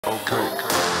Okay.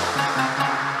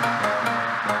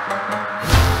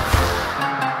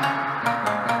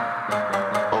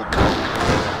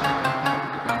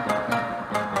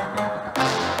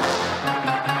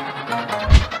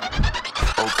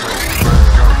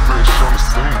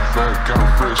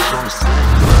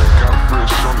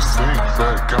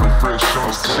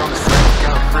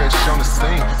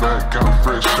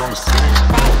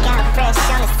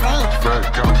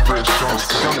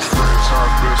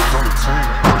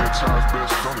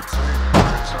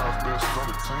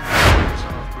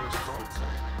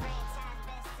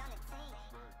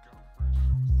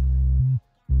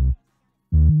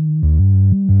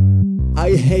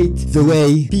 I hate the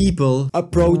way people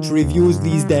approach reviews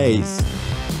these days.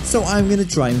 So I'm gonna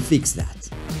try and fix that.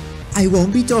 I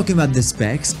won't be talking about the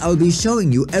specs, I'll be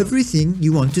showing you everything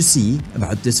you want to see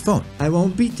about this phone. I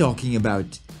won't be talking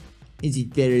about is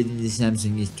it better than the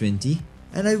Samsung S20,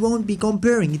 and I won't be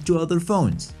comparing it to other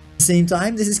phones. At the same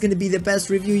time, this is gonna be the best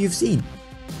review you've seen.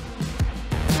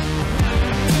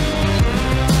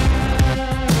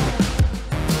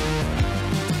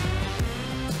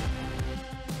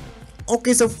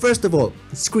 Okay, so first of all,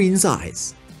 screen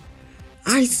size.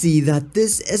 I see that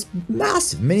this is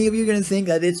massive. Many of you are gonna think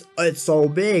that it's so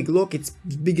big. Look, it's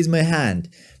as big as my hand.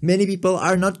 Many people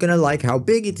are not gonna like how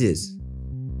big it is.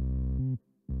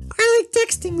 I like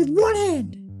texting with one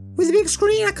hand. With a big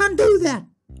screen, I can't do that.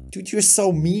 Dude, you're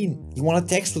so mean. You wanna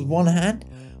text with one hand?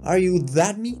 Are you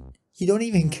that mean? You don't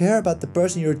even care about the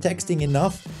person you're texting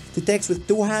enough to text with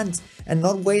two hands and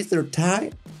not waste their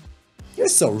time? You're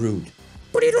so rude.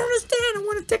 But you don't understand, I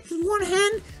want to text with one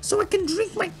hand so I can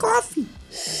drink my coffee.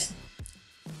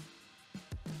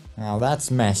 Now that's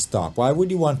messed up. Why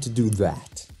would you want to do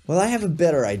that? Well, I have a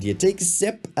better idea. Take a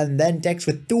sip and then text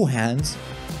with two hands.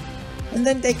 And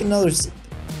then take another sip.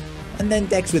 And then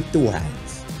text with two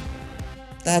hands.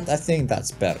 I think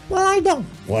that's better. Well, I don't.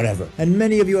 Whatever. And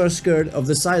many of you are scared of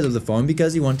the size of the phone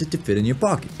because you want it to fit in your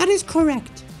pocket. That is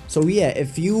correct. So yeah,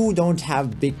 if you don't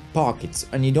have big pockets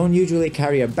and you don't usually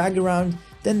carry a bag around,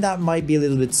 then that might be a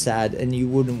little bit sad and you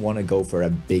wouldn't want to go for a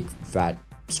big fat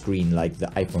screen like the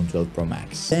iPhone 12 Pro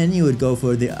Max. Then you would go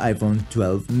for the iPhone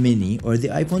 12 mini or the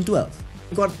iPhone 12.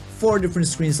 We've got 4 different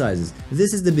screen sizes.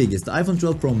 This is the biggest. The iPhone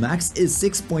 12 Pro Max is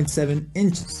 6.7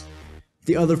 inches.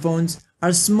 The other phones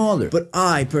are smaller, but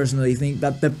I personally think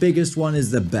that the biggest one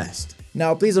is the best.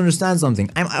 Now please understand something,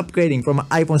 I'm upgrading from an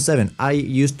iPhone 7. I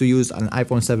used to use an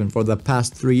iPhone 7 for the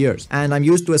past 3 years and I'm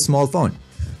used to a small phone.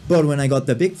 But when I got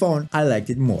the big phone, I liked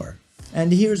it more.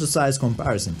 And here's a size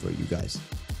comparison for you guys.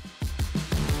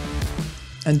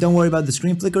 And don't worry about the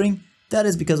screen flickering, that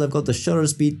is because I've got the shutter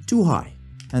speed too high.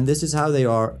 And this is how they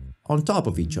are on top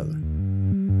of each other.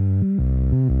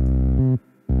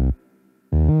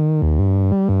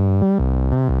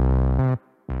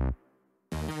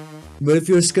 But if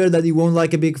you're scared that you won't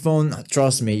like a big phone,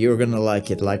 trust me, you're gonna like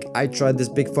it. Like, I tried this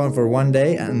big phone for one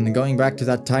day and going back to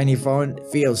that tiny phone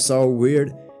feels so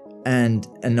weird and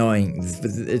annoying.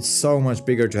 It's so much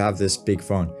bigger to have this big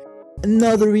phone.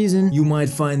 Another reason you might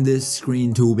find this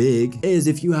screen too big is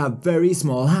if you have very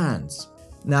small hands.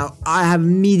 Now, I have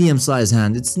medium-sized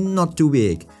hand, it's not too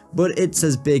big, but it's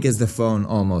as big as the phone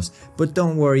almost. But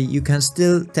don't worry, you can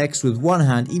still text with one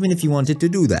hand even if you wanted to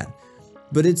do that.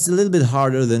 But it's a little bit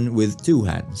harder than with two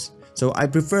hands. So I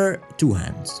prefer two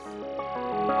hands.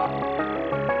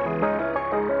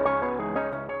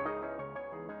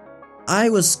 I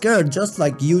was scared just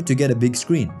like you to get a big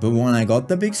screen, but when I got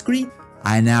the big screen,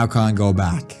 I now can't go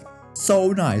back.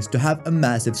 So nice to have a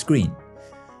massive screen.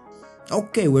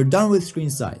 Okay, we're done with screen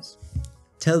size.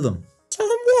 Tell them. Tell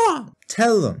them what?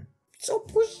 Tell them. So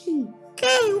pushy.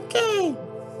 Okay.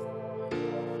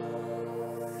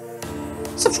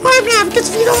 Subscribe now, because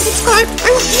if you don't subscribe,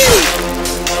 I will kill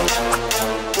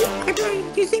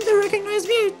you! Do you think they recognize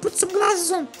me? Put some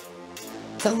glasses on.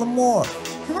 Tell them more.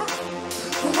 Huh?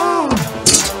 Oh.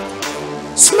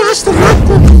 Smash the like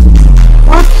button!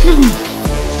 Okay.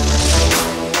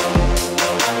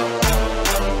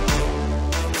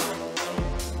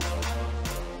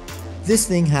 This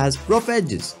thing has rough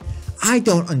edges. I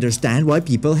don't understand why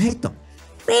people hate them.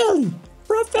 Really?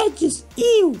 Rough edges?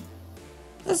 Ew!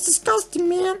 That's disgusting,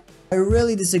 man. I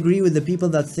really disagree with the people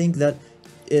that think that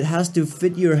it has to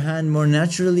fit your hand more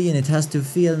naturally and it has to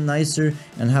feel nicer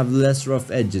and have less rough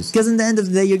edges. Because in the end of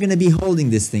the day, you're gonna be holding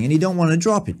this thing and you don't want to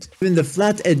drop it. Even the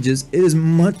flat edges, it is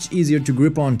much easier to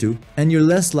grip onto and you're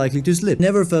less likely to slip.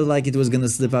 Never felt like it was gonna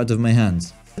slip out of my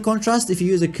hands. In contrast, if you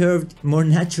use a curved, more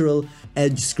natural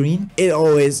edge screen, it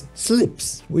always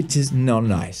slips, which is not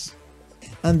nice.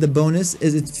 And the bonus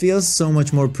is it feels so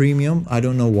much more premium. I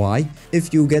don't know why.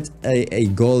 If you get a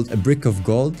brick of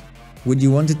gold, Would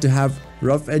you want it to have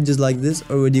rough edges like this,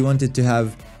 or would you want it to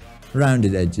have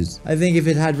rounded edges? I think if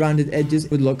it had rounded edges,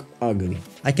 it would look ugly.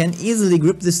 I can easily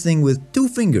grip this thing with 2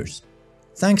 fingers,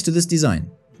 thanks to this design.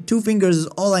 2 fingers is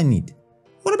all I need.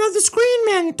 What about the screen,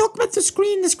 man? You talk about the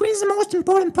screen. The screen is the most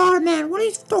important part, man. What are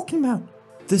you talking about?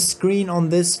 The screen on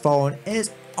this phone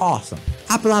is awesome.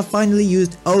 Apple have finally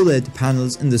used OLED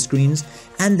panels in the screens,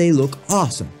 and they look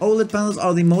awesome. OLED panels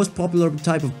are the most popular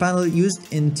type of panel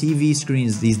used in TV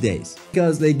screens these days,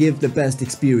 because they give the best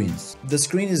experience. The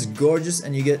screen is gorgeous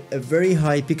and you get a very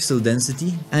high pixel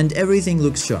density, and everything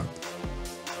looks sharp.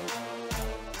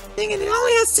 Dang it, it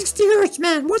only has 60 Hz,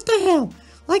 man. What the hell?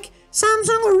 Like,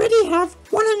 Samsung already have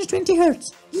 120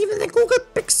 Hz. Even the Google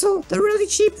Pixel, the really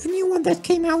cheap new one that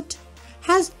came out,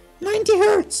 has 90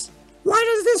 Hz. Why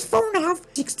does this phone have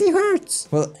 60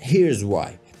 Hz? Well, here's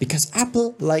why. Because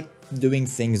Apple like doing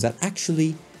things that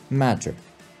actually matter.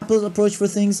 Apple's approach for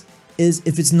things is,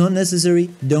 if it's not necessary,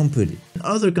 don't put it.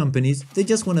 Other companies, they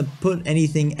just want to put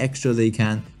anything extra they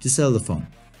can to sell the phone.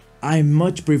 I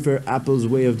much prefer Apple's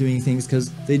way of doing things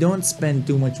because they don't spend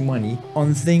too much money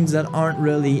on things that aren't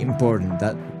really important,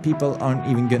 that people aren't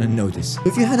even gonna notice.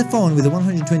 If you had a phone with a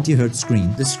 120Hz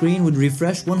screen, the screen would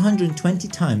refresh 120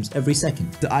 times every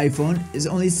second. The iPhone is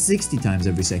only 60 times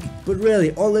every second. But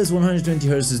really, all this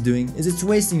 120Hz is doing is it's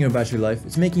wasting your battery life,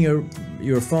 it's making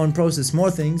your phone process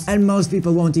more things, and most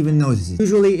people won't even notice it.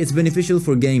 Usually it's beneficial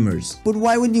for gamers. But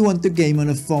why would you want to game on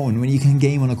a phone when you can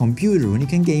game on a computer, when you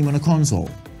can game on a console?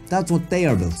 That's what they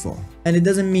are built for. And it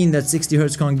doesn't mean that 60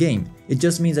 Hz can't game. It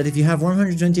just means that if you have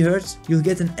 120 Hz, you'll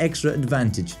get an extra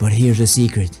advantage. But here's a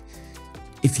secret.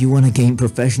 If you want to game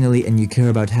professionally and you care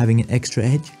about having an extra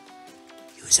edge,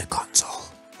 use a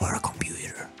console or a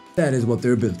computer. That is what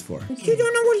they're built for. You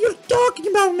don't know what you're talking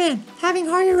about, man. Having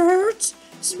higher Hertz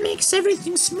makes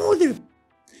everything smoother.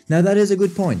 Now that is a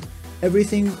good point.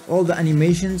 Everything, all the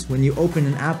animations, when you open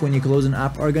an app, when you close an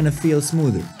app, are gonna feel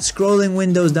smoother. Scrolling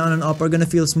windows down and up are gonna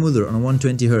feel smoother on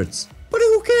 120 Hz. But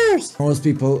who cares? Most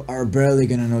people are barely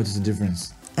gonna notice the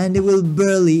difference. And it will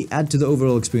barely add to the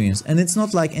overall experience. And it's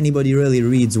not like anybody really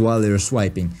reads while they're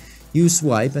swiping. You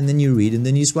swipe and then you read, and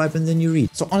then you swipe and then you read.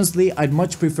 So honestly, I'd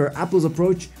much prefer Apple's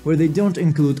approach where they don't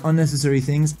include unnecessary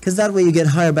things, because that way you get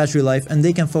higher battery life and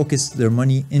they can focus their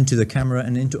money into the camera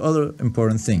and into other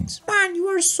important things. Man, you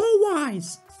are so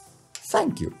wise.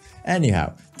 Thank you.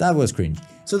 Anyhow, that was cringe.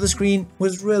 So the screen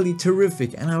was really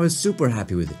terrific and I was super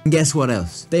happy with it. And guess what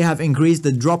else? They have increased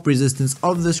the drop resistance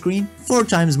of the screen 4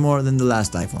 times more than the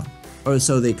last iPhone. Or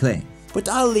so they claim. But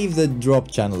I'll leave the drop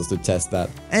channels to test that.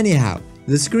 Anyhow,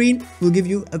 the screen will give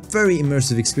you a very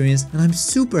immersive experience, and I'm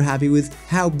super happy with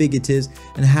how big it is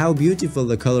and how beautiful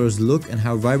the colors look and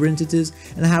how vibrant it is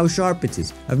and how sharp it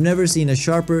is. I've never seen a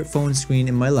sharper phone screen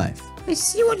in my life. I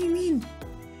see what you mean.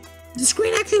 The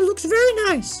screen actually looks very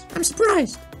nice. I'm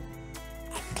surprised.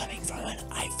 I'm coming from an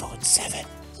iPhone 7.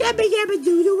 Yeah, but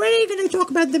dude, when are you gonna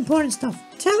talk about the important stuff?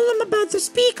 Tell them about the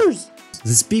speakers.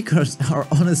 The speakers are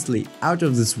honestly out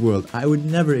of this world. I would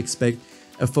never expect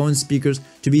a phone's speakers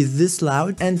to be this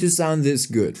loud and to sound this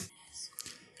good.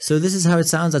 So this is how it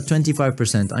sounds at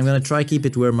 25%. I'm gonna try keep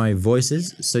it where my voice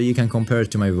is, so you can compare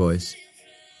it to my voice.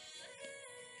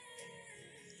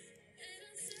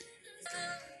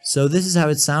 So this is how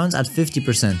it sounds at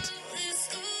 50%.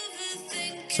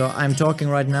 So I'm talking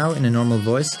right now in a normal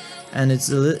voice, and it's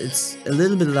a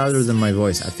little bit louder than my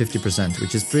voice at 50%,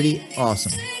 which is pretty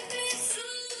awesome.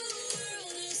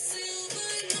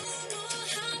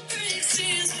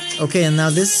 Okay, and now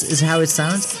this is how it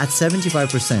sounds at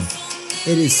 75%.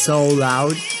 It is so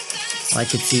loud,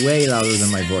 like it's way louder than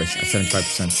my voice at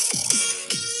 75%.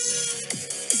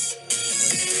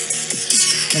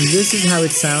 And this is how it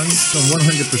sounds from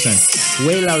 100%,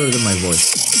 way louder than my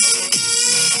voice.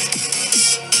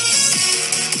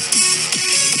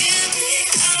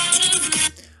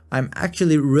 I'm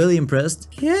actually really impressed.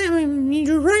 Yeah, I mean,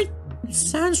 you're right. It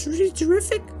sounds really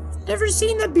terrific. Never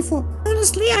seen that before.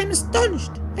 Honestly, I'm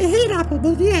astonished. I hate Apple,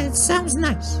 but yeah, it sounds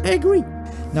nice. I agree.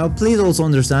 Now please also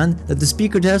understand that the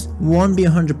speaker test won't be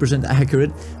 100%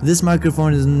 accurate. This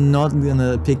microphone is not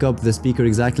gonna pick up the speaker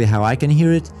exactly how I can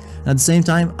hear it. And at the same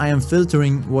time, I am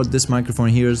filtering what this microphone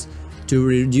hears to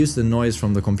reduce the noise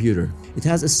from the computer. It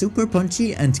has a super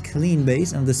punchy and clean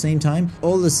bass, and at the same time,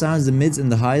 all the sounds, the mids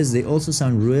and the highs, they also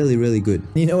sound really good.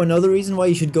 You know another reason why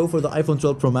you should go for the iPhone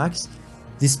 12 Pro Max?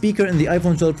 The speaker in the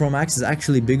iPhone 12 Pro Max is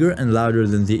actually bigger and louder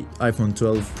than the iPhone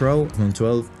 12 Pro, iPhone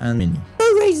 12 and Mini.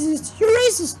 You're racist! You're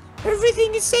racist!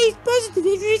 Everything you say is positive,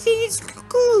 everything is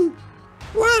cool!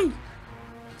 Why?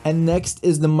 And next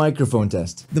is the microphone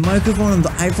test. The microphone on the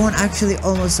iPhone actually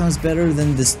almost sounds better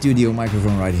than the studio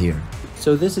microphone right here.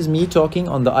 So this is me talking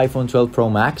on the iPhone 12 Pro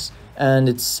Max, and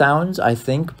it sounds, I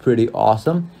think, pretty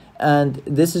awesome. And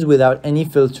this is without any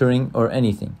filtering or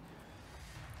anything.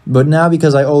 But now,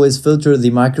 because I always filter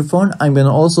the microphone, I'm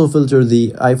gonna also filter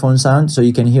the iPhone sound so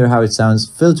you can hear how it sounds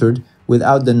filtered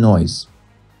without the noise.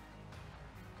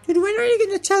 Dude, when are you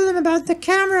gonna tell them about the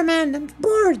camera, man? I'm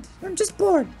bored. I'm just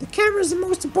bored. The camera's the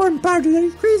most important part. Are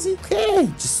you crazy? Okay,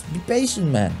 just be patient,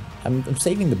 man. I'm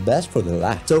saving the best for the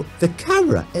last. So the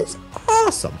camera is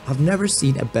awesome. I've never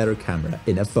seen a better camera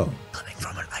in a phone. Coming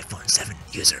from an iPhone 7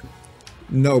 user.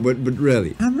 No, but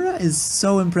really. Camera is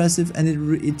so impressive, and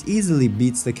it easily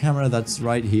beats the camera that's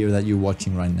right here that you're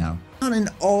watching right now. Not in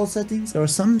all settings. There are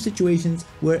some situations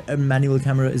where a manual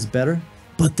camera is better.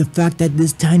 But the fact that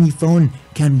this tiny phone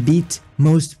can beat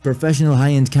most professional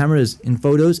high-end cameras in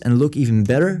photos and look even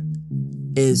better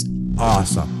is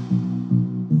awesome.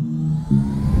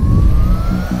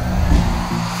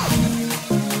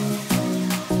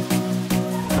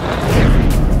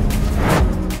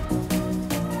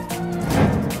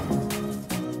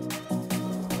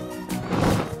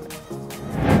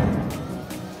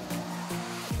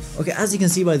 Okay, as you can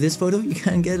see by this photo, you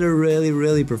can get a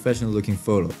really professional looking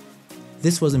photo.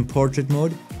 This was in portrait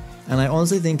mode, and I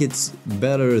honestly think it's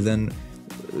better than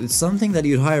something that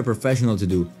you'd hire a professional to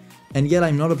do. And yet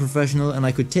I'm not a professional, and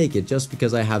I could take it just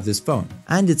because I have this phone.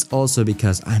 And it's also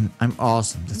because I'm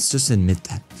awesome. Let's just admit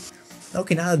that.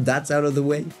 Okay, now that that's out of the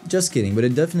way, just kidding, but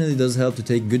it definitely does help to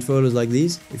take good photos like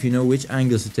these if you know which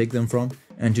angles to take them from,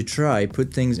 and to try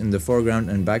put things in the foreground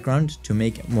and background to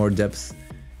make more depth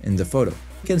in the photo.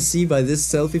 You can see by this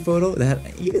selfie photo that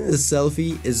even the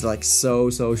selfie is like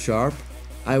so sharp.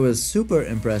 I was super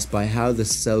impressed by how the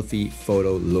selfie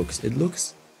photo looks. It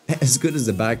looks as good as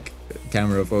the back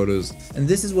camera photos. And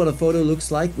this is what a photo looks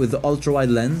like with the ultra-wide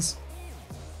lens.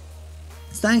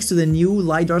 Thanks to the new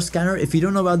LiDAR scanner. If you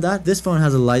don't know about that, this phone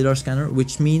has a LiDAR scanner,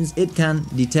 which means it can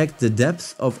detect the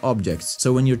depth of objects.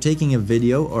 So when you're taking a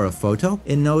video or a photo,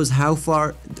 it knows how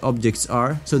far objects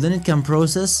are. So then it can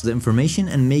process the information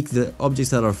and make the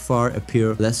objects that are far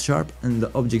appear less sharp, and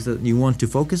the objects that you want to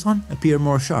focus on appear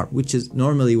more sharp, which is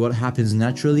normally what happens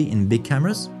naturally in big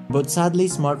cameras. But sadly,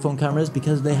 smartphone cameras,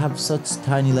 because they have such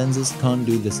tiny lenses, can't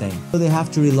do the same. So they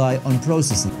have to rely on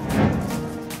processing.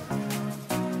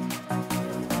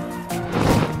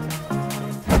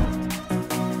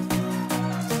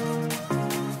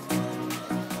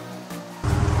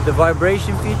 The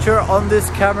vibration feature on this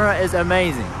camera is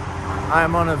amazing. I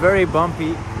am on a very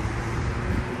bumpy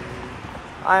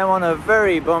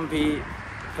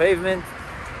pavement,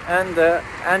 and the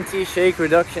anti-shake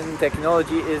reduction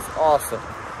technology is awesome.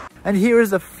 And here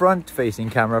is the front-facing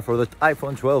camera for the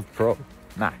iPhone 12 Pro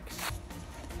Max.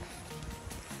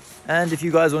 And if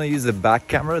you guys want to use the back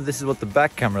camera, this is what the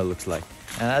back camera looks like.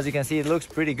 And as you can see, it looks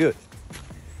pretty good.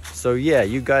 So yeah,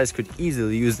 you guys could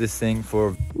easily use this thing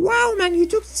for... Wow, man, you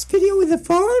took this video with the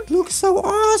phone? It looks so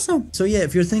awesome. So yeah,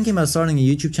 if you're thinking about starting a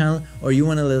YouTube channel, or you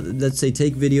want to, let's say,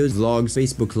 take videos, vlogs,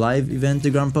 Facebook Live,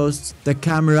 Instagram posts, the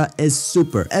camera is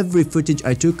super. Every footage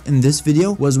I took in this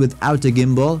video was without a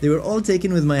gimbal. They were all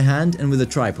taken with my hand and with a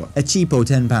tripod. A cheapo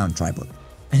 10-pound tripod.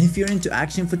 And if you're into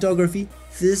action photography,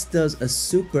 this does a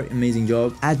super amazing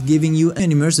job at giving you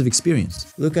an immersive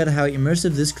experience. Look at how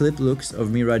immersive this clip looks of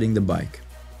me riding the bike.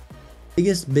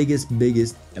 Biggest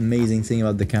amazing thing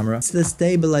about the camera is the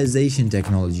stabilization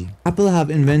technology. Apple have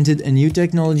invented a new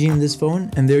technology in this phone,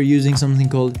 and they're using something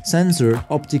called sensor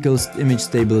optical image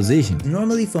stabilization.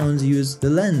 Normally phones use the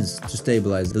lens to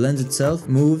stabilize. The lens itself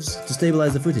moves to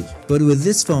stabilize the footage. But with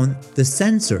this phone, the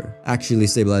sensor actually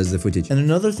stabilizes the footage. And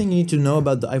another thing you need to know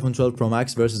about the iPhone 12 Pro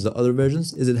Max versus the other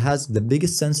versions is it has the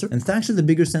biggest sensor, and thanks to the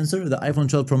bigger sensor, the iPhone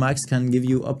 12 Pro Max can give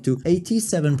you up to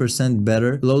 87%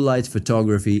 better low light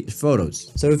photography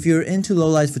photos. So if you're into low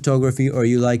light photography, or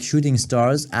you like shooting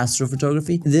stars,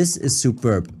 astrophotography, this is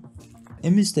superb.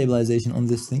 Image stabilization on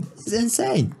this thing is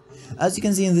insane. As you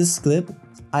can see in this clip,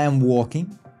 I am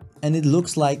walking and it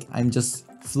looks like I'm just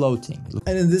floating.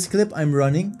 And in this clip I'm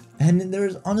running, and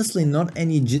there's honestly not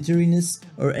any jitteriness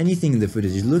or anything in the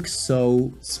footage. It looks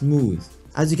so smooth.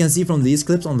 As you can see from these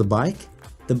clips on the bike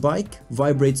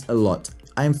vibrates a lot.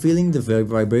 I'm feeling the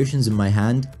vibrations in my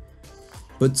hand,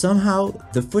 but somehow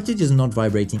the footage is not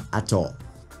vibrating at all.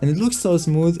 And it looks so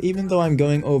smooth even though I'm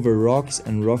going over rocks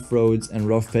and rough roads and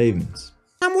rough pavements.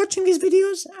 I'm watching these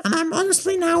videos and I'm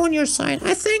honestly now on your side.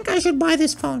 I think I should buy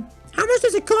this phone. How much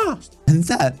does it cost? And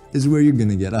that is where you're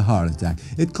gonna get a heart attack.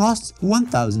 It costs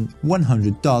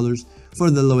 $1,100 for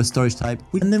the lowest storage type,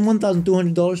 and then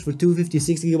 $1,200 for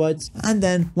 256 gigabytes, and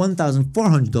then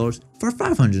 $1,400 for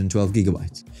 512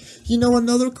 gigabytes. You know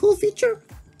another cool feature?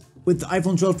 With the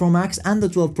iPhone 12 Pro Max and the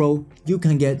 12 Pro, you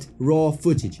can get raw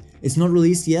footage. It's not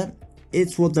released yet.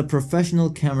 It's what the professional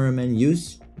cameramen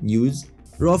use.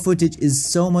 Raw footage is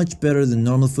so much better than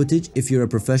normal footage if you're a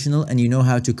professional and you know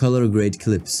how to color grade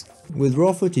clips. With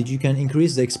raw footage, you can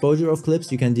increase the exposure of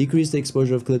clips, you can decrease the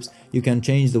exposure of clips, you can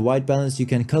change the white balance, you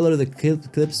can color the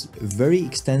clips very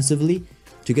extensively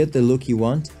to get the look you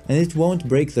want, and it won't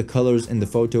break the colors in the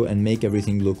photo and make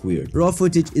everything look weird. Raw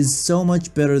footage is so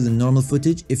much better than normal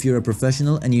footage if you're a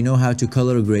professional and you know how to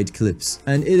color grade clips.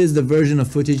 And it is the version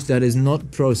of footage that is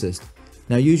not processed.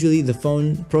 Now usually the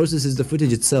phone processes the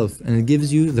footage itself and it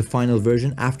gives you the final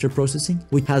version after processing,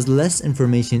 which has less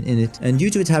information in it, and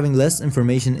due to it having less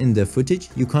information in the footage,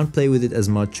 you can't play with it as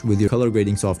much with your color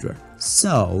grading software.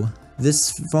 So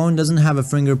this phone doesn't have a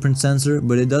fingerprint sensor,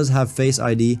 but it does have Face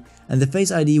ID, and the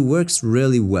Face ID works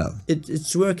really well.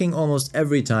 It's working almost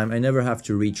every time. I never have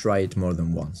to retry it more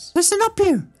than once. Listen up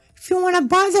here. If you want to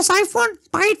buy this iPhone,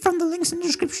 buy it from the links in the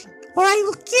description, or I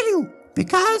will kill you,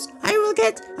 because I will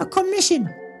get a commission.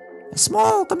 A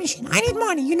small commission. I need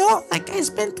money, you know? Like, I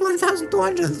spent 1,200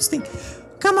 on this thing.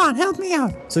 Come on, help me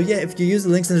out. So yeah, if you use the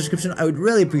links in the description, I would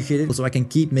really appreciate it so I can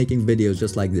keep making videos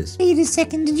just like this. Wait a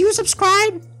second, did you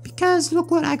subscribe? Because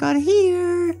look what I got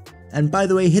here. And by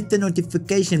the way, hit the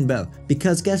notification bell,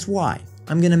 because guess why?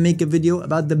 I'm gonna make a video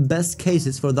about the best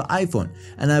cases for the iPhone,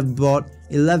 and I've bought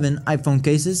 11 iPhone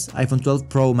cases, iPhone 12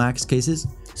 Pro Max cases.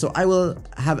 So I will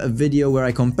have a video where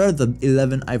I compare the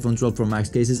 11 iPhone 12 Pro Max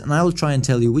cases, and I will try and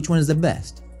tell you which one is the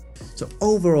best. So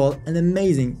overall, an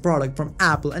amazing product from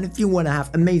Apple, and if you want to have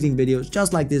amazing videos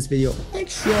just like this video, make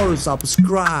sure to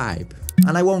subscribe.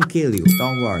 And I won't kill you,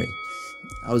 don't worry.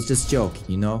 I was just joking,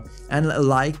 you know. And a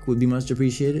like would be much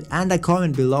appreciated, and a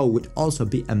comment below would also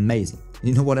be amazing.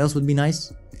 You know what else would be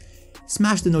nice?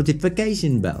 Smash the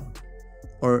notification bell,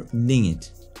 or ding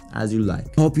it, as you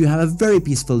like. Hope you have a very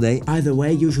peaceful day. Either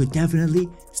way, you should definitely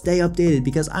stay updated,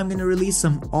 because I'm gonna release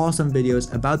some awesome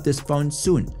videos about this phone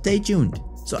soon. Stay tuned.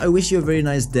 So I wish you a very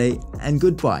nice day, and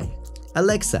goodbye.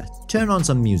 Alexa, turn on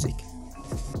some music.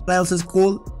 What else is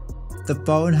cool? The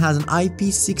phone has an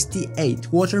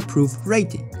IP68 waterproof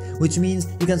rating, which means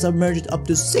you can submerge it up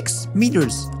to 6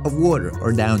 meters of water,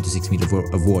 or down to 6 meters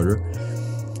of water,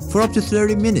 for up to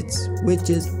 30 minutes, which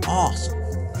is awesome.